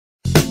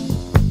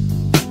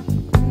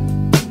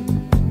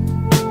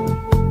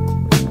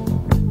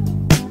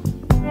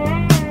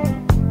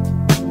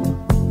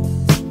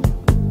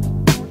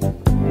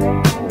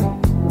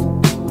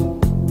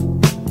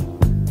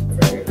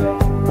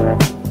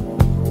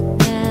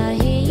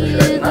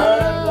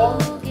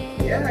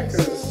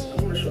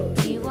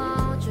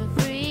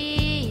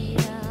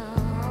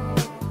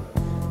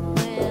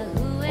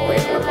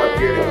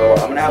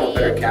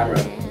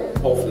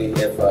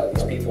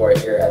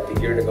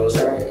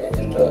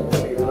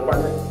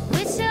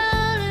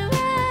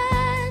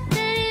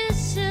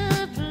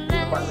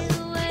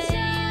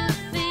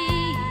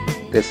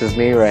This is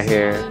me right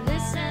here,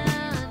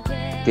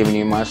 giving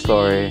you my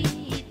story.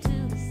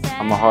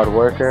 I'm a hard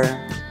worker,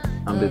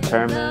 I'm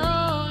determined.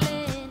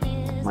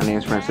 My name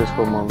is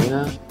Francisco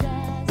Molina.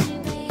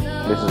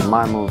 This is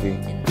my movie.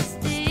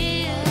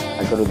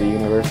 I go to the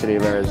University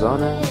of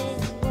Arizona,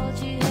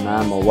 and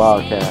I'm a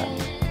Wildcat.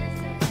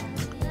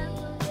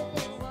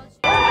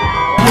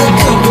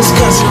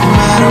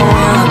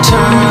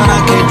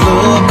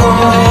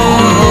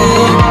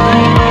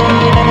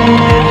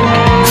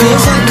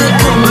 Feels like a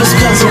compass,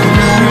 'cause no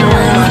matter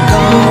where I go,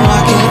 I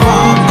can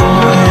walk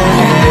away.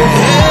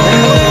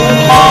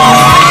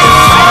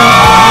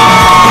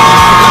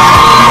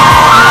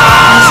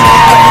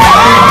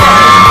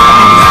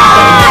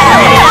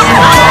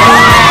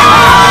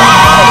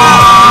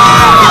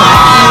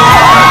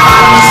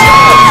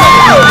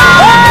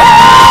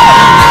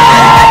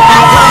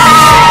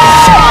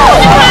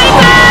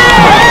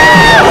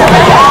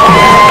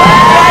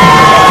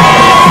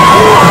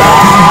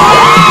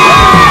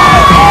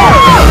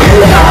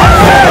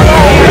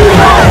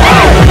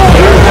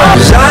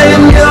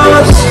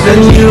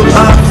 And you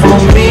are for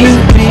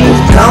me.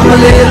 Come a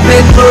little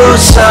bit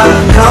closer,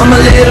 come a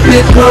little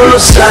bit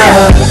closer.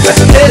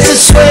 There's a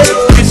sweat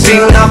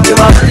dripping up your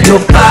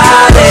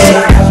body.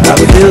 I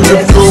feel the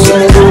boom,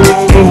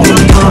 boom,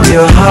 boom of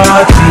your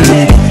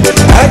heartbeat.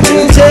 I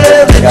can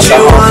tell that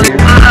you want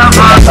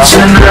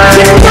tonight.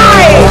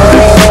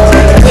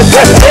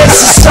 There's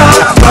a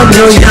song from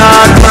your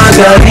yard,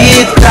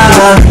 margarita,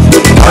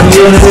 on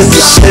your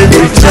lips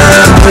every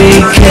time we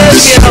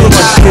kiss.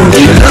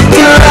 You're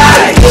looking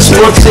right, this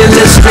what's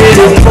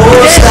illustrated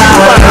poster.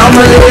 I'm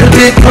a little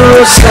bit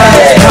closer,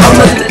 I'm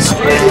a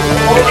illustrated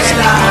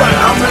poster.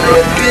 I'm a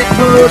little bit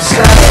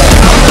closer.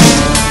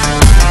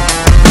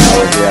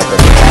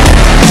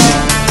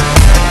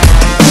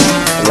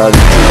 I love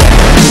you.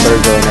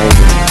 Virgo and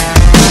Asian.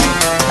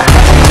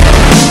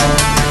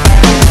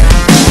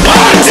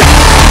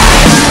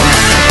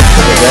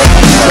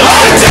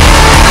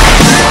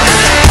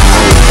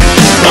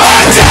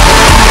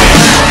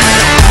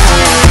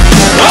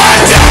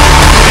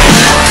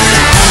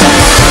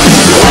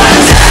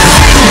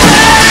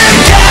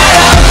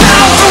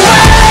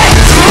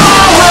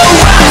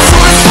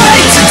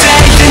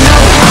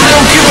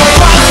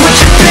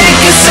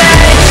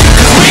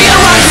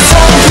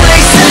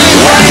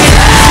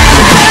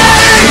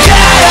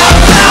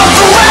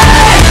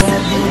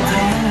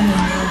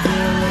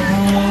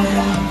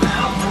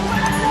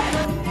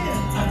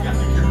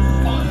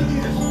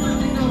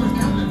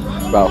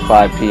 About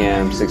 5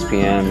 p.m., 6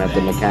 p.m. at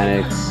the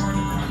mechanics,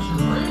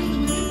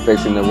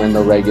 fixing the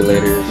window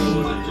regulators,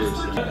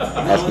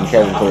 asking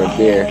Kevin for a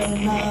beer.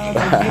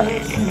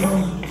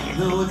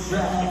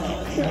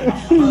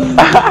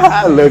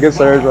 Look at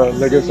Sergio,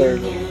 look at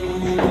Sergio.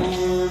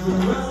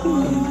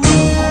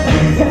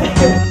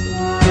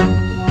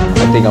 I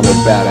think I'm a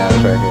badass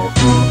right here.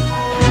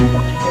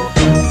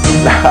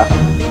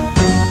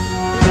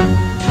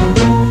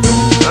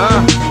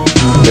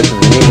 This is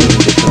me.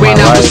 When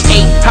I was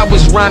 8, I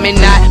was rhyming,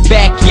 not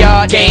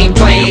backyard game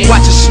playing.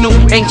 Watching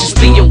Snoop,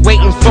 anxiously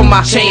awaiting for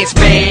my chance,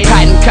 man.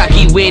 Hiding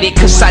cocky with it,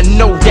 'cause I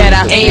know that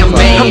I am,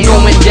 man. I'm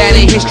going down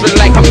in history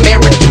like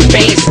American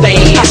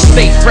Bandstand. I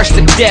stay fresh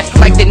to death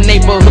like the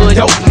neighborhood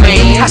dope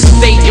man. I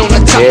stay on the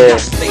top. Yeah,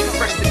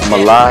 I'm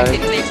alive,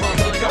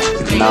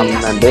 and I'm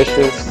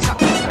ambitious,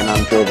 and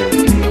I'm driven.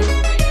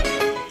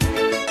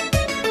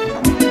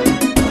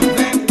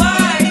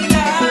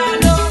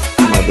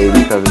 My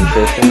baby cousin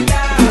Tristan,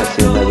 I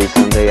see him every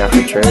Sunday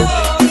after church.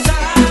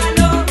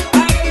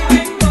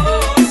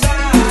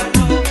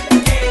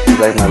 He's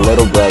like my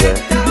little brother.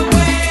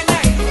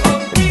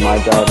 It's my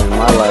job in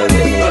my life to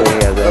make sure he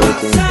has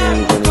everything he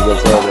needs when he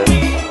gets older.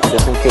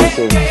 Just in case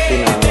if,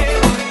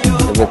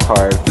 if it's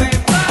hard.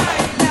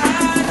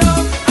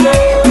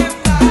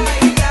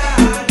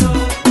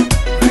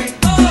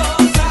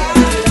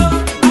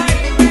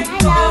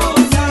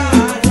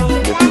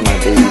 This is my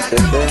baby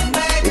sister,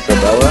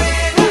 Isabella.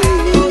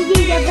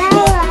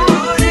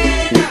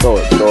 She's so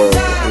adorable.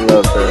 I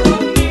love her.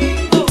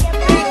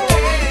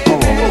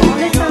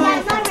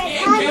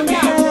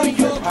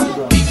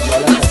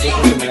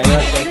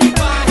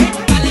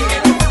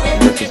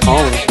 This is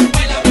home.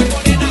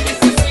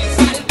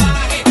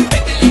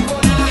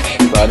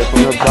 Started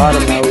from the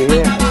bottom.